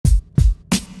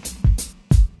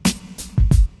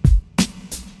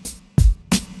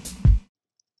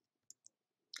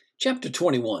Chapter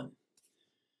 21.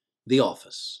 The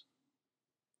Office.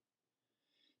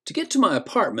 To get to my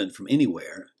apartment from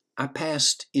anywhere, I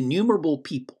passed innumerable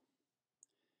people.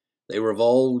 They were of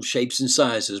all shapes and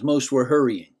sizes. Most were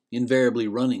hurrying, invariably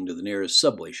running to the nearest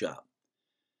subway shop.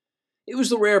 It was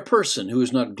the rare person who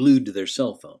was not glued to their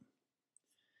cell phone.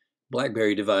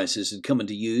 BlackBerry devices had come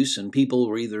into use, and people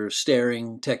were either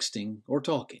staring, texting, or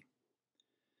talking.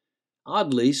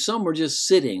 Oddly, some were just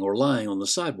sitting or lying on the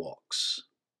sidewalks.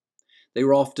 They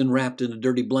were often wrapped in a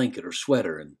dirty blanket or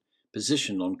sweater and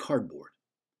positioned on cardboard.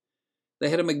 They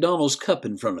had a McDonald's cup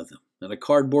in front of them and a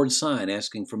cardboard sign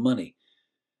asking for money,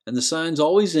 and the signs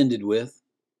always ended with,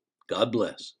 "God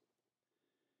bless."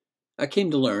 I came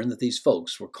to learn that these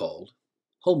folks were called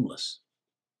homeless.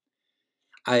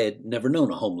 I had never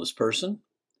known a homeless person.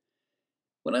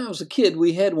 When I was a kid,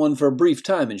 we had one for a brief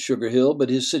time in Sugar Hill, but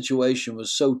his situation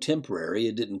was so temporary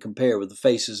it didn't compare with the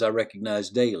faces I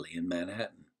recognized daily in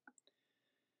Manhattan.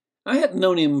 I hadn't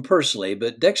known him personally,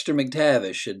 but Dexter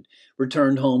McTavish had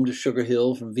returned home to Sugar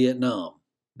Hill from Vietnam,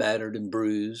 battered and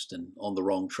bruised and on the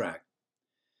wrong track.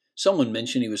 Someone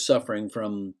mentioned he was suffering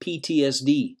from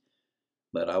PTSD,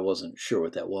 but I wasn't sure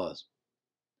what that was.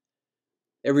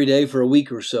 Every day for a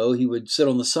week or so, he would sit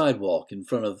on the sidewalk in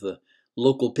front of the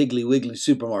local Piggly Wiggly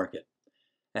supermarket,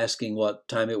 asking what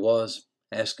time it was,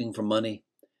 asking for money,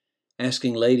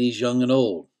 asking ladies young and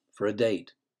old for a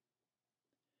date.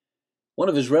 One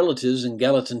of his relatives in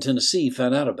Gallatin, Tennessee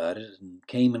found out about it and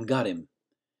came and got him.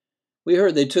 We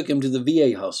heard they took him to the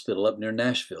VA hospital up near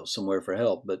Nashville somewhere for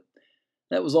help, but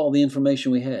that was all the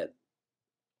information we had.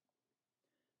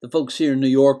 The folks here in New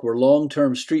York were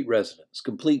long-term street residents,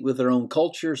 complete with their own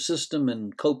culture, system,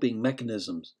 and coping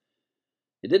mechanisms.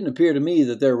 It didn't appear to me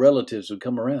that their relatives would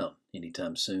come around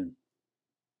anytime soon.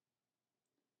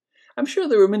 I'm sure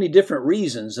there were many different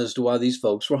reasons as to why these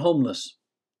folks were homeless.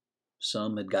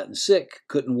 Some had gotten sick,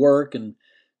 couldn't work, and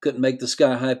couldn't make the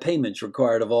sky-high payments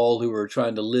required of all who were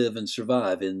trying to live and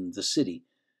survive in the city.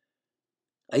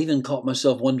 I even caught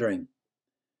myself wondering,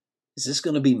 is this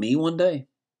going to be me one day?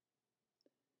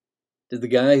 Did the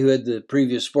guy who had the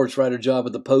previous sports writer job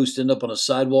at the Post end up on a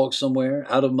sidewalk somewhere,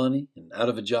 out of money and out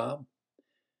of a job?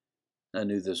 I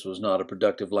knew this was not a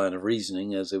productive line of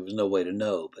reasoning, as there was no way to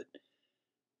know, but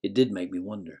it did make me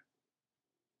wonder.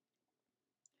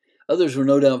 Others were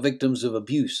no doubt victims of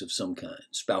abuse of some kind,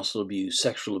 spousal abuse,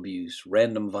 sexual abuse,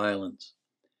 random violence.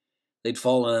 They'd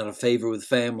fallen out of favor with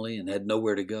family and had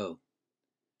nowhere to go.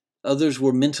 Others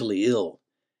were mentally ill,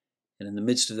 and in the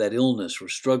midst of that illness were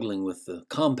struggling with the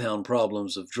compound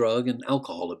problems of drug and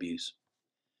alcohol abuse.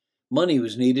 Money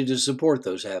was needed to support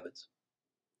those habits.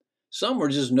 Some were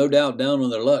just no doubt down on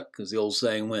their luck, as the old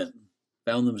saying went,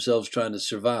 found themselves trying to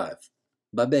survive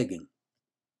by begging.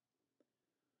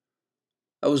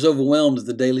 I was overwhelmed at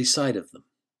the daily sight of them.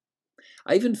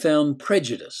 I even found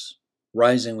prejudice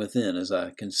rising within as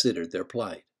I considered their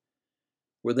plight.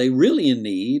 Were they really in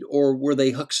need, or were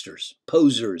they hucksters,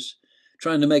 posers,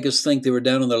 trying to make us think they were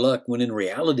down on their luck when in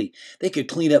reality they could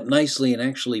clean up nicely and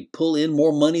actually pull in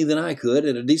more money than I could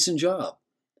at a decent job?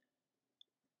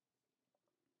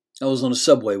 I was on a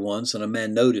subway once, and a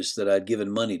man noticed that I'd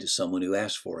given money to someone who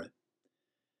asked for it.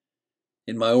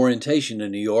 In my orientation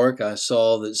in New York, I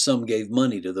saw that some gave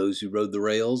money to those who rode the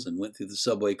rails and went through the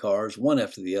subway cars, one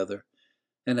after the other,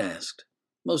 and asked.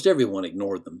 Most everyone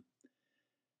ignored them.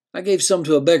 I gave some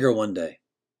to a beggar one day.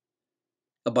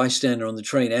 A bystander on the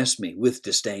train asked me, with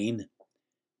disdain,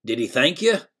 "Did he thank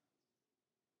you?"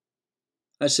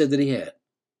 I said that he had.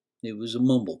 It was a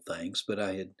mumbled thanks, but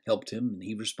I had helped him, and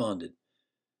he responded.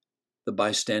 The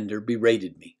bystander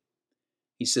berated me.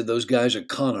 He said those guys are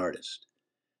con artists.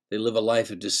 They live a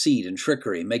life of deceit and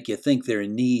trickery, make you think they're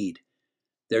in need.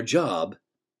 Their job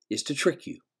is to trick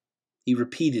you. He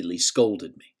repeatedly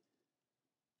scolded me.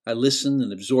 I listened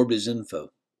and absorbed his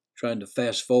info, trying to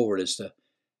fast forward as to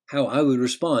how I would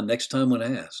respond next time when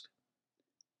asked.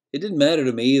 It didn't matter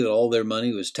to me that all their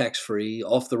money was tax-free,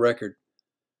 off the record.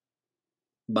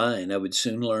 Mine, I would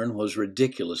soon learn, was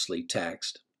ridiculously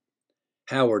taxed.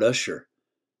 Howard Usher,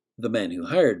 the man who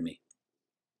hired me,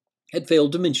 had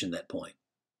failed to mention that point.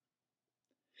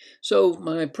 So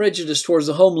my prejudice towards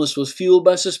the homeless was fueled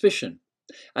by suspicion.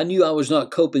 I knew I was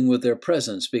not coping with their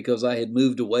presence because I had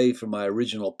moved away from my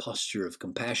original posture of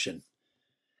compassion.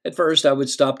 At first, I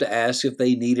would stop to ask if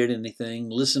they needed anything,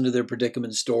 listen to their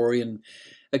predicament story, and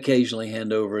occasionally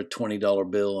hand over a $20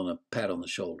 bill and a pat on the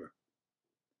shoulder.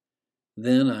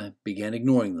 Then I began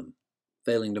ignoring them,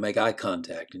 failing to make eye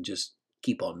contact and just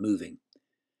keep on moving.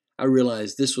 I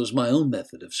realized this was my own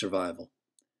method of survival.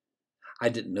 I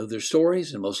didn't know their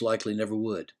stories and most likely never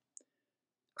would.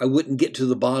 I wouldn't get to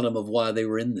the bottom of why they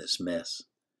were in this mess.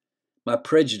 My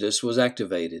prejudice was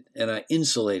activated, and I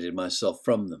insulated myself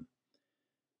from them.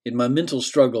 In my mental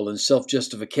struggle and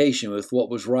self-justification with what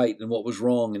was right and what was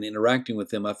wrong and interacting with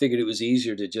them, I figured it was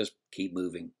easier to just keep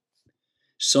moving.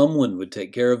 Someone would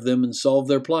take care of them and solve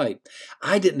their plight.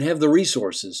 I didn't have the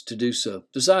resources to do so.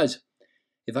 Besides,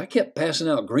 if I kept passing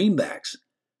out greenbacks,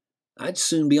 I'd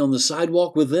soon be on the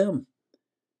sidewalk with them.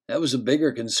 That was a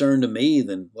bigger concern to me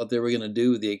than what they were going to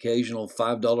do with the occasional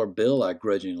 $5 bill I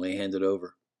grudgingly handed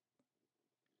over.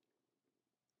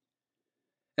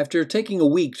 After taking a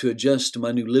week to adjust to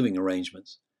my new living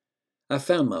arrangements, I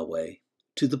found my way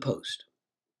to the Post.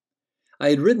 I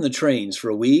had ridden the trains for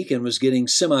a week and was getting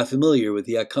semi-familiar with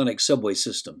the iconic subway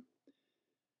system.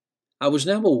 I was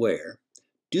now aware,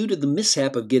 due to the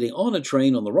mishap of getting on a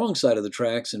train on the wrong side of the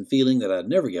tracks and feeling that I'd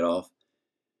never get off,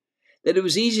 that it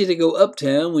was easy to go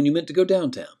uptown when you meant to go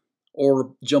downtown,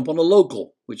 or jump on a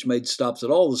local, which made stops at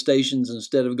all the stations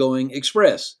instead of going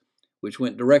express, which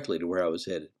went directly to where I was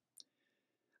headed.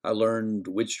 I learned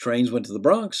which trains went to the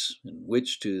Bronx, and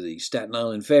which to the Staten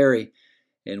Island Ferry,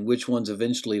 and which ones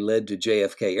eventually led to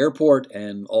JFK Airport,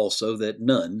 and also that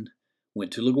none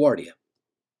went to LaGuardia.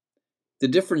 The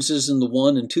differences in the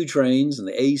 1 and 2 trains, and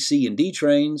the A, C, and D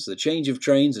trains, the change of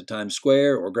trains at Times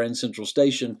Square or Grand Central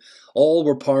Station, all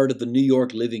were part of the New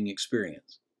York living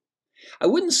experience. I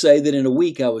wouldn't say that in a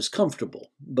week I was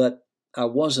comfortable, but I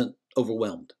wasn't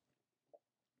overwhelmed.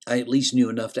 I at least knew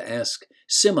enough to ask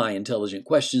semi-intelligent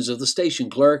questions of the station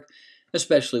clerk,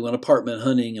 especially when apartment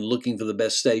hunting and looking for the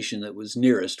best station that was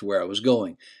nearest to where I was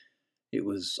going. It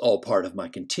was all part of my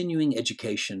continuing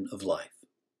education of life.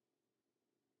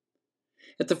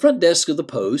 At the front desk of the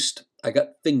Post, I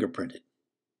got fingerprinted.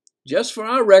 Just for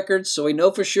our records, so we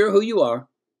know for sure who you are.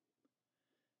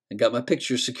 And got my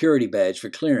picture security badge for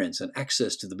clearance and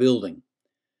access to the building.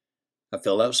 I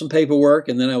filled out some paperwork,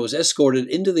 and then I was escorted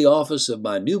into the office of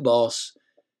my new boss,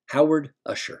 Howard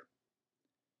Usher.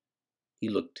 He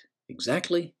looked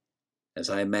exactly as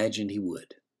I imagined he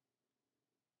would.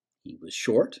 He was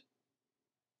short,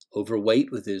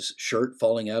 overweight with his shirt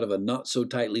falling out of a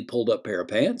not-so-tightly pulled-up pair of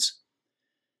pants,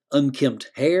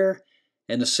 unkempt hair,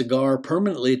 and a cigar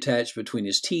permanently attached between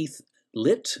his teeth,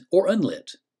 lit or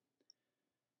unlit.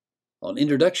 On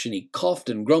introduction, he coughed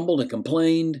and grumbled and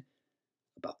complained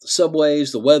about the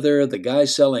subways, the weather, the guy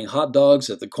selling hot dogs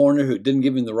at the corner who didn't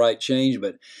give him the right change,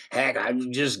 but heck, I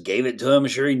just gave it to him. I'm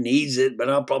sure he needs it, but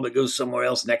I'll probably go somewhere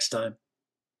else next time.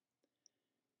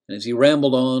 And as he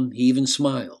rambled on, he even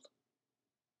smiled.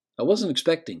 I wasn't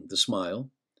expecting the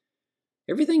smile.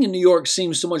 Everything in New York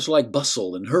seems so much like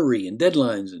bustle and hurry and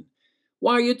deadlines, and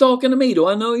why are you talking to me? Do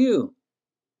I know you?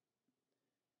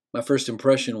 My first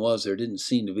impression was there didn't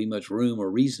seem to be much room or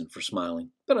reason for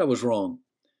smiling, but I was wrong.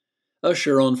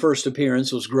 Usher, on first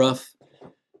appearance, was gruff,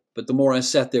 but the more I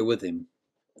sat there with him,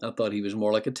 I thought he was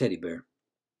more like a teddy bear.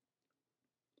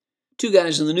 2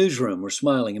 guys in the newsroom were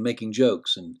smiling and making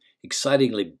jokes and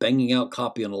excitingly banging out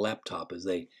copy on a laptop as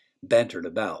they bantered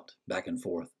about, back and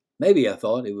forth. Maybe, I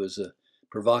thought, it was a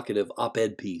provocative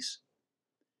op-ed piece.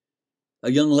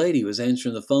 A young lady was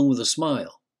answering the phone with a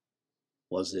smile.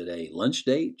 Was it a lunch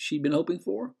date she'd been hoping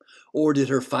for? Or did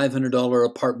her $500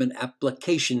 apartment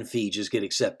application fee just get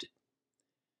accepted?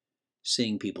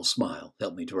 Seeing people smile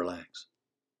helped me to relax.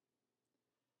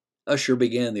 Usher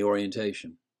began the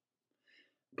orientation.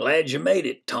 Glad you made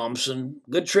it, Thompson.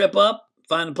 Good trip up?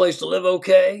 Find a place to live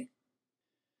okay?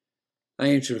 I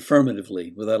answered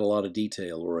affirmatively without a lot of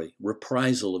detail or a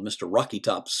reprisal of Mr. Rocky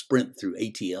Top's sprint through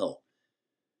ATL.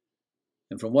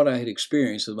 And from what I had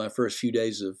experienced in my first few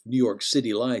days of New York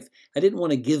City life, I didn't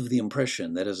want to give the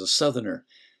impression that as a Southerner,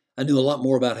 I knew a lot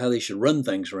more about how they should run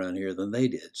things around here than they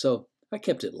did. So I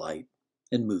kept it light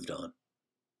and moved on.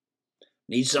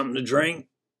 Need something to drink?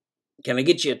 Can I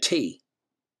get you a tea?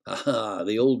 Aha,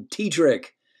 the old tea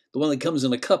trick. The one that comes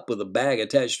in a cup with a bag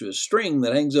attached to a string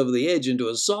that hangs over the edge into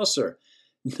a saucer.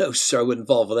 No, sir, I wouldn't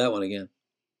fall for that one again.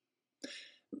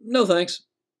 No, thanks.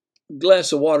 A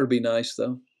glass of water'd be nice,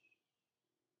 though.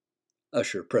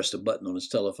 Usher pressed a button on his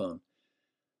telephone.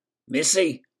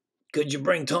 Missy, could you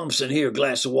bring Thompson here a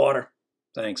glass of water?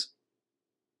 Thanks.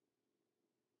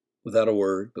 Without a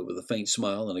word, but with a faint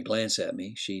smile and a glance at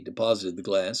me, she deposited the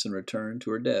glass and returned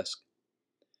to her desk.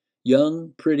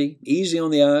 Young, pretty, easy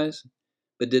on the eyes,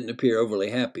 but didn't appear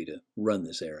overly happy to run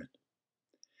this errand.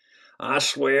 I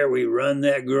swear we run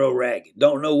that girl ragged.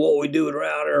 Don't know what we do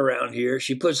without her around here.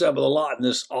 She puts up with a lot in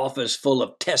this office full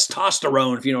of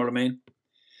testosterone, if you know what I mean.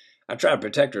 I try to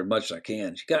protect her as much as I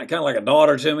can. She's kind of like a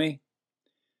daughter to me.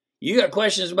 You got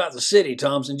questions about the city,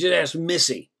 Thompson, just ask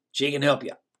Missy. She can help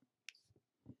you.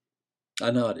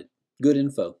 I nodded. Good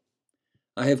info.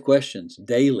 I have questions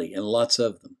daily and lots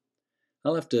of them.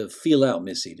 I'll have to feel out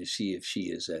Missy to see if she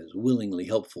is as willingly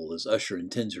helpful as Usher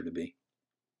intends her to be.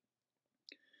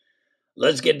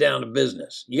 Let's get down to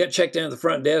business. You got checked in at the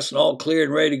front desk and all cleared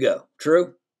and ready to go.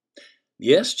 True?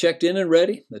 Yes, checked in and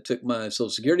ready. They took my Social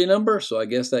Security number, so I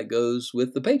guess that goes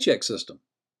with the paycheck system.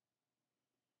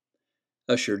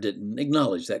 Usher didn't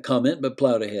acknowledge that comment, but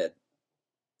plowed ahead.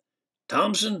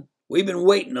 Thompson, we've been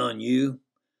waiting on you.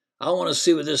 I want to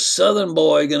see what this Southern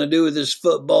boy going to do with this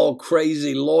football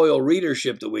crazy loyal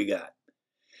readership that we got.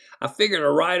 I figured a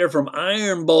writer from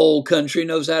Iron Bowl country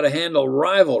knows how to handle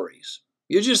rivalries.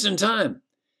 You're just in time.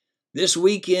 This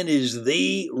weekend is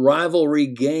the rivalry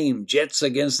game, Jets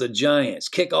against the Giants.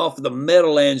 Kick off at the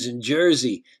Meadowlands in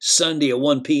Jersey Sunday at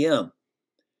 1 p.m.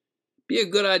 Be a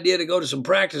good idea to go to some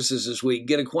practices this week,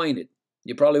 get acquainted.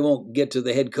 You probably won't get to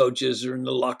the head coaches or in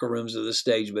the locker rooms of the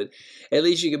stage, but at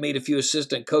least you can meet a few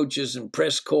assistant coaches and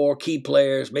press corps, key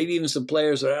players, maybe even some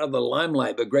players that are out of the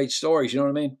limelight, but great stories, you know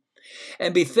what I mean?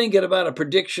 And be thinking about a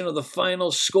prediction of the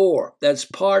final score. That's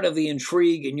part of the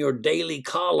intrigue in your daily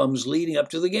columns leading up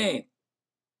to the game.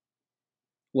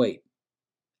 Wait,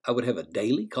 I would have a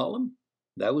daily column?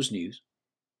 That was news.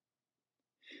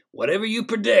 Whatever you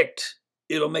predict,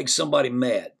 it'll make somebody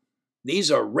mad. These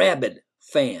are rabid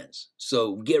fans,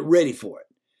 so get ready for it.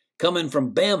 Coming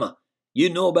from Bama, you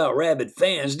know about rabid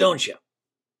fans, don't you?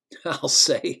 I'll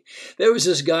say, there was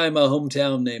this guy in my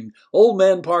hometown named Old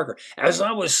Man Parker. As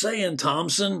I was saying,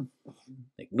 Thompson,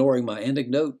 ignoring my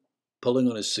anecdote, pulling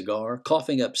on his cigar,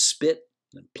 coughing up spit,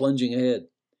 and plunging ahead.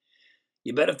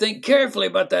 You better think carefully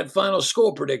about that final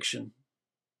score prediction.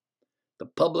 The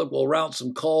public will route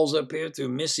some calls up here through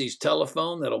Missy's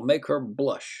telephone that'll make her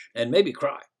blush and maybe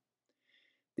cry.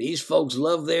 These folks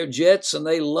love their Jets and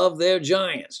they love their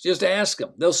Giants. Just ask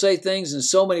them. They'll say things in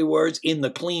so many words in the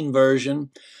clean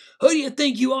version. Who do you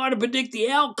think you are to predict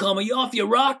the outcome? Are you off your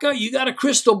rocker? You got a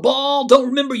crystal ball? Don't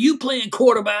remember you playing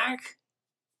quarterback?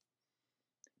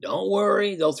 Don't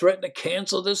worry. They'll threaten to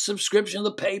cancel the subscription of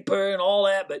the paper and all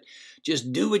that, but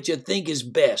just do what you think is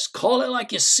best. Call it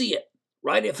like you see it.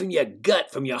 Write it from your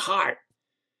gut, from your heart.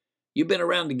 You've been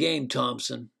around the game,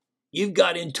 Thompson. You've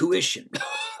got intuition.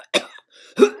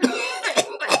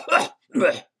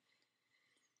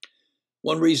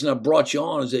 One reason I brought you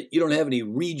on is that you don't have any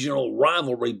regional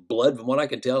rivalry blood from what I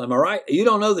can tell. Am I right? You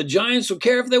don't know the Giants will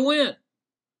care if they win.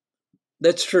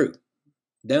 That's true.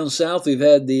 Down south we've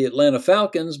had the Atlanta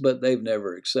Falcons, but they've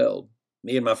never excelled.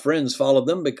 Me and my friends followed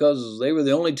them because they were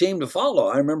the only team to follow.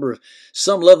 I remember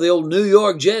some loved the old New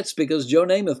York Jets because Joe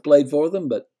Namath played for them,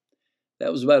 but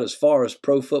that was about as far as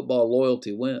pro football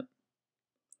loyalty went.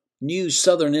 New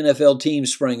Southern NFL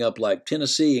teams sprang up like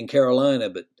Tennessee and Carolina,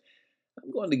 but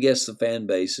I'm going to guess the fan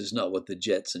base is not what the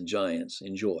Jets and Giants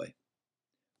enjoy.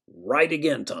 Right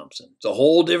again, Thompson. It's a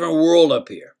whole different world up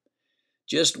here.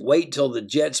 Just wait till the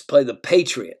Jets play the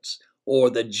Patriots or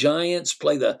the Giants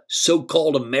play the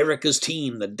so-called America's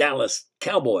team, the Dallas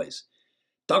Cowboys.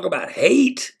 Talk about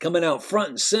hate coming out front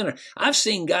and center. I've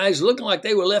seen guys looking like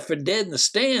they were left for dead in the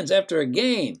stands after a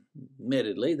game.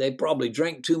 Admittedly, they probably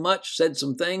drank too much, said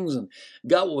some things, and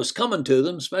got what was coming to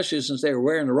them, especially since they were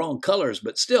wearing the wrong colors.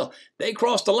 But still, they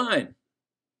crossed the line.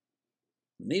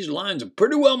 And these lines are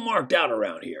pretty well marked out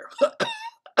around here.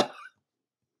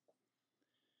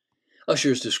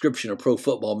 Usher's description of pro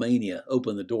football mania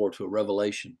opened the door to a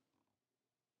revelation.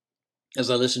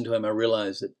 As I listened to him, I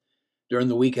realized that during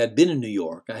the week I'd been in New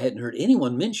York, I hadn't heard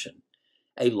anyone mention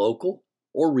a local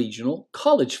or regional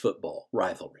college football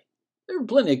rivalry. There were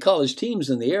plenty of college teams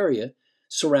in the area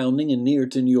surrounding and near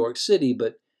to New York City,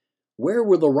 but where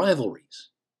were the rivalries?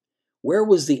 Where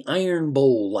was the Iron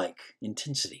Bowl-like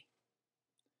intensity?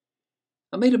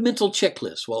 I made a mental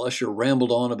checklist while Usher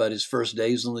rambled on about his first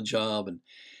days on the job and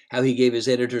how he gave his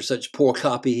editor such poor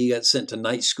copy he got sent to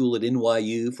night school at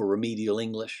NYU for remedial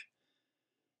English.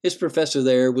 His professor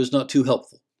there was not too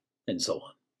helpful, and so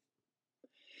on.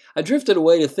 I drifted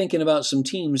away to thinking about some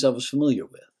teams I was familiar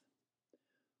with.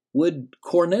 Would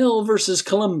Cornell versus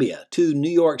Columbia, two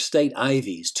New York State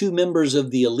Ivies, two members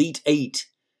of the Elite Eight,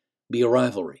 be a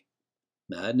rivalry?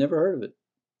 I'd never heard of it.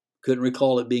 Couldn't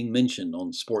recall it being mentioned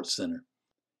on SportsCenter.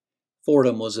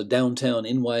 Fordham was a downtown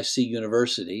NYC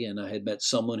university, and I had met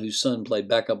someone whose son played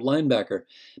backup linebacker,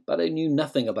 but I knew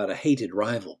nothing about a hated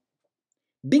rival.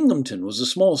 Binghamton was a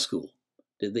small school.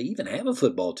 Did they even have a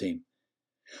football team?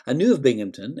 I knew of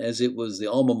Binghamton, as it was the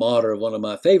alma mater of one of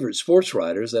my favorite sports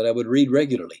writers that I would read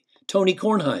regularly, Tony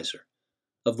Kornheiser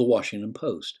of the Washington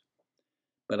Post.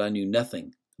 But I knew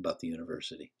nothing about the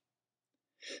university.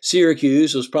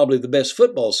 Syracuse was probably the best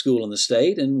football school in the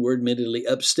state, and we're admittedly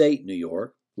upstate New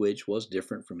York, which was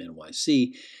different from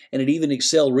NYC, and it even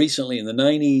excelled recently in the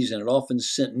 90s, and it often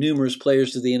sent numerous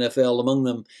players to the NFL, among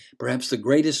them perhaps the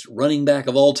greatest running back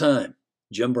of all time,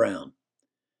 Jim Brown.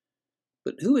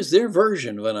 But who is their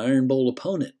version of an Iron Bowl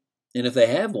opponent? And if they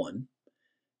have one,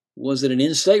 was it an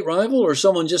in-state rival or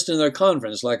someone just in their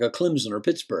conference like a Clemson or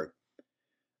Pittsburgh?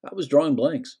 I was drawing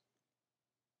blanks.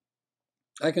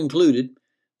 I concluded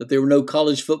that there were no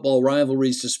college football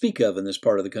rivalries to speak of in this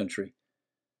part of the country.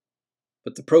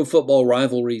 But the pro football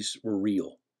rivalries were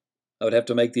real. I would have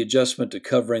to make the adjustment to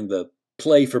covering the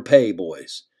play-for-pay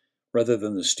boys rather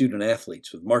than the student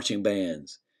athletes with marching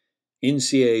bands,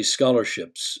 NCAA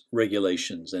scholarships,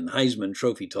 regulations, and Heisman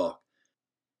Trophy talk.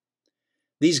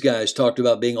 These guys talked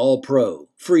about being all-pro,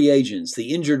 free agents,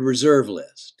 the injured reserve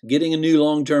list, getting a new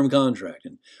long-term contract,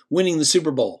 and winning the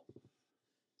Super Bowl.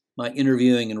 My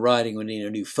interviewing and writing would need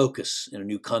a new focus and a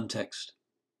new context,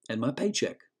 and my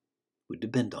paycheck would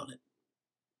depend on it.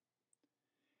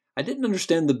 I didn't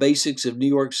understand the basics of New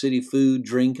York City food,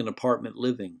 drink, and apartment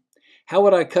living. How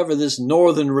would I cover this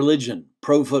northern religion,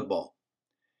 pro football?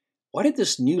 Why did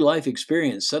this new life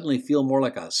experience suddenly feel more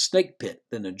like a snake pit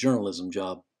than a journalism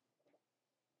job?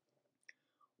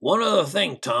 One other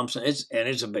thing, Thompson, it's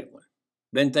a big one.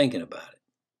 Been thinking about it.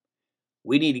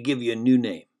 We need to give you a new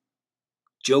name.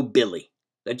 Joe Billy.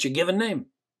 That's your given name?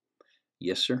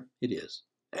 Yes, sir, it is.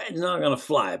 That's not going to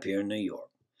fly up here in New York.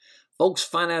 Folks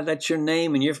find out that's your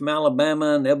name and you're from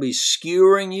Alabama and they'll be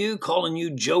skewering you, calling you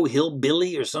Joe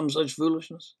Hillbilly or some such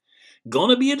foolishness.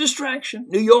 Gonna be a distraction.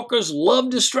 New Yorkers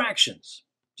love distractions.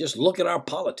 Just look at our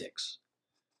politics.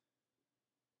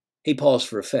 He paused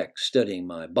for effect, studying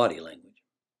my body language.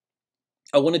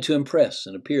 I wanted to impress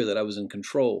and appear that I was in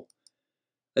control.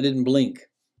 I didn't blink.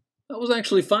 I was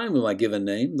actually fine with my given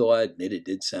name, though I admit it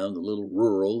did sound a little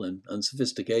rural and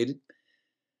unsophisticated.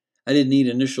 I didn't need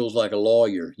initials like a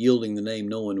lawyer, yielding the name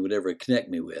no one would ever connect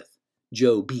me with.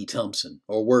 Joe B. Thompson,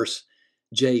 or worse,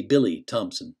 J. Billy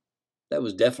Thompson. That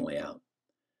was definitely out.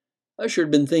 Usher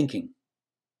had been thinking,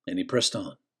 and he pressed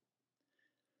on.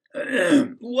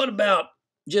 What about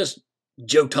just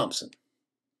Joe Thompson?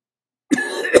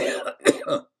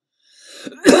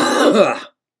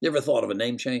 You ever thought of a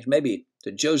name change? Maybe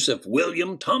to Joseph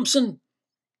William Thompson?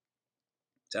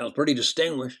 Sounds pretty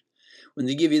distinguished. When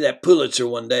they give you that Pulitzer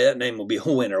one day, that name will be a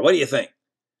winner. What do you think?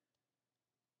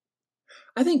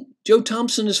 I think Joe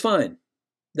Thompson is fine.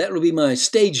 That will be my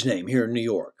stage name here in New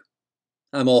York.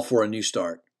 I'm all for a new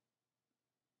start.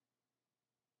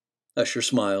 Usher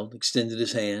smiled, extended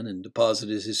his hand, and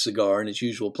deposited his cigar in its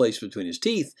usual place between his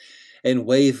teeth, and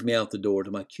waved me out the door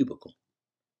to my cubicle.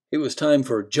 It was time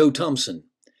for Joe Thompson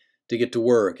to get to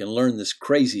work and learn this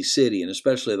crazy city, and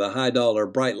especially the high-dollar,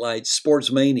 bright-light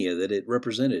sports mania that it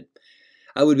represented.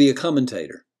 I would be a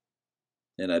commentator,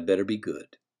 and I'd better be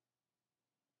good.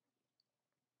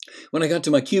 When I got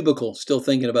to my cubicle, still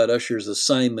thinking about Usher's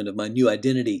assignment of my new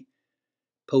identity,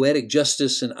 poetic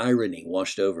justice and irony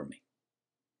washed over me.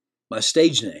 My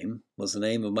stage name was the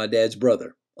name of my dad's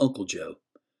brother, Uncle Joe,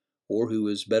 or who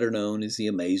is better known as the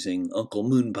amazing Uncle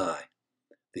Moonpie,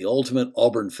 the ultimate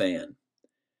Auburn fan.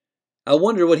 I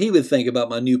wondered what he would think about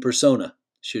my new persona,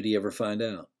 should he ever find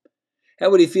out. How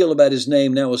would he feel about his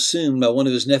name now assumed by one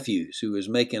of his nephews, who was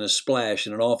making a splash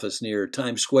in an office near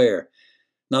Times Square,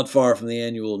 not far from the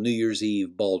annual New Year's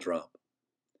Eve ball drop?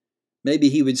 Maybe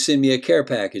he would send me a care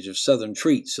package of Southern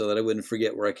treats so that I wouldn't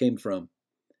forget where I came from.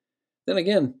 Then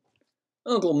again,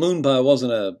 Uncle Moonpie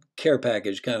wasn't a care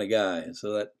package kind of guy,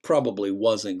 so that probably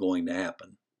wasn't going to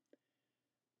happen.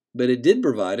 But it did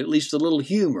provide at least a little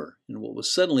humor in what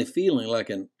was suddenly feeling like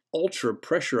an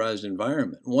ultra-pressurized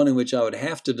environment, one in which I would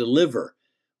have to deliver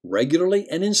regularly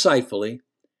and insightfully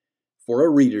for a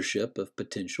readership of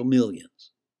potential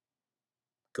millions.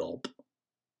 Gulp.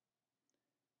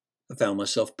 I found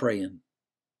myself praying,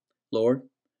 Lord,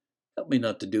 help me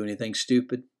not to do anything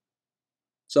stupid.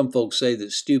 Some folks say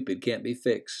that stupid can't be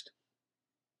fixed.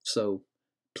 So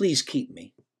please keep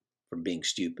me from being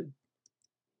stupid.